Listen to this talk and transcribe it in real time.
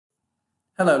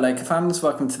Hello, Laker fans.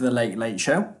 Welcome to the Late Late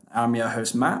Show. I'm your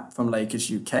host, Matt from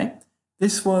Lakers UK.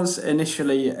 This was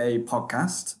initially a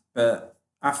podcast, but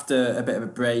after a bit of a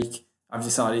break, I've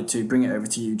decided to bring it over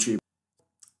to YouTube.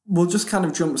 We'll just kind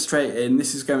of jump straight in.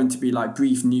 This is going to be like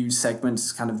brief news segments,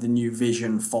 it's kind of the new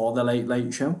vision for the Late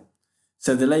Late Show.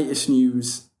 So the latest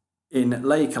news in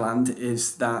Lakerland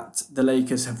is that the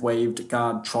Lakers have waived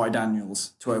guard Troy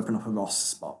Daniels to open up a roster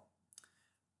spot.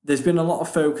 There's been a lot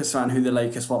of focus around who the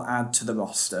Lakers will add to the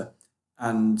roster.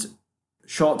 And a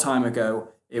short time ago,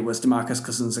 it was DeMarcus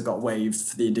Cousins that got waived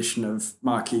for the addition of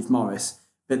Markieff Morris.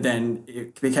 But then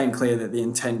it became clear that the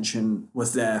intention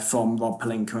was there from Rob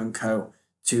Pelinka and co.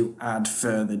 to add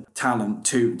further talent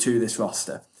to this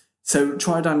roster. So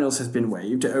Troy Daniels has been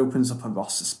waived. It opens up a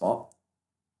roster spot.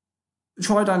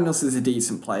 Troy Daniels is a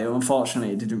decent player.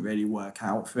 Unfortunately, it didn't really work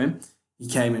out for him. He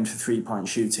came in for three-point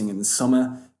shooting in the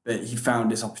summer, but he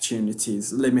found his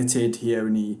opportunities limited. He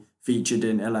only featured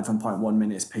in 11.1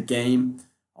 minutes per game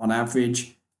on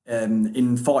average.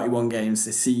 In 41 games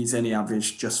this season, he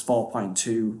averaged just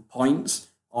 4.2 points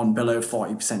on below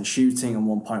 40% shooting and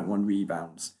 1.1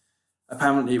 rebounds.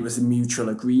 Apparently, it was a mutual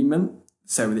agreement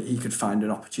so that he could find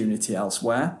an opportunity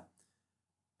elsewhere.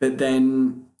 But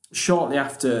then, shortly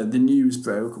after the news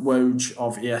broke, Woj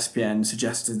of ESPN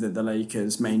suggested that the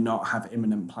Lakers may not have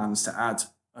imminent plans to add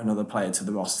another player to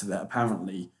the roster, that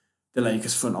apparently the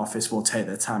Lakers front office will take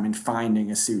their time in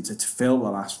finding a suitor to fill the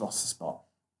last roster spot.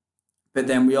 But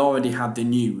then we already had the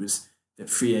news that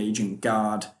free agent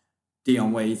guard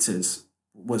Dion Waiters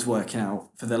was working out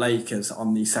for the Lakers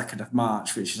on the 2nd of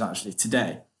March, which is actually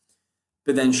today.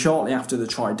 But then shortly after the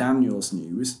Troy Daniels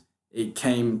news, it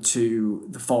came to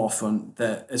the forefront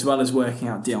that as well as working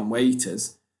out Dion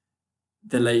Waiters,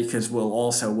 the Lakers will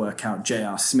also work out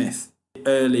J.R. Smith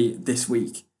early this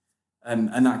week.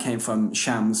 And that came from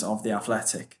Shams of The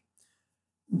Athletic.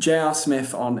 J.R.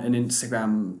 Smith on an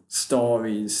Instagram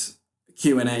stories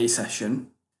Q&A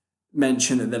session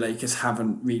mentioned that the Lakers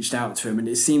haven't reached out to him, and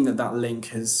it seemed that link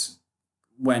has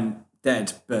went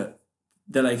dead, but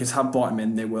the Lakers have brought him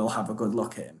in. They will have a good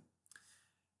look at him.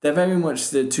 They're very much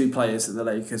the two players that the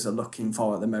Lakers are looking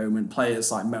for at the moment.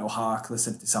 Players like Mo Harkless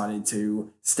have decided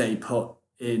to stay put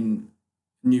in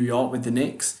New York with the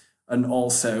Knicks, and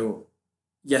also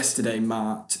yesterday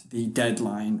marked the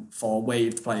deadline for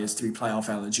waived players to be playoff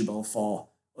eligible for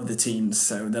other teams.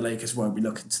 So the Lakers won't be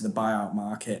looking to the buyout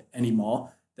market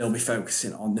anymore. They'll be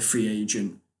focusing on the free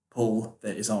agent pool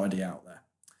that is already out there.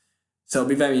 So it'll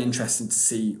be very interesting to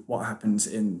see what happens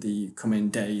in the coming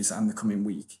days and the coming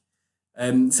week.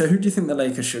 So who do you think the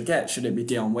Lakers should get? Should it be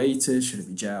Dion Waiters? Should it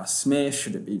be J.R. Smith?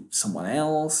 Should it be someone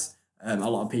else? A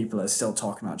lot of people are still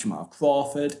talking about Jamal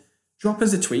Crawford. Drop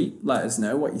us a tweet. Let us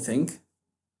know what you think.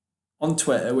 On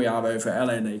Twitter, we are over at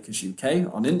LA Lakers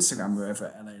UK. On Instagram, we're over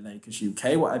at LA Lakers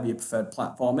UK, whatever your preferred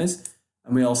platform is.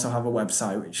 And we also have a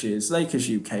website, which is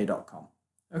lakersuk.com.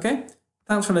 Okay?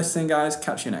 Thanks for listening, guys.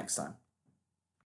 Catch you next time.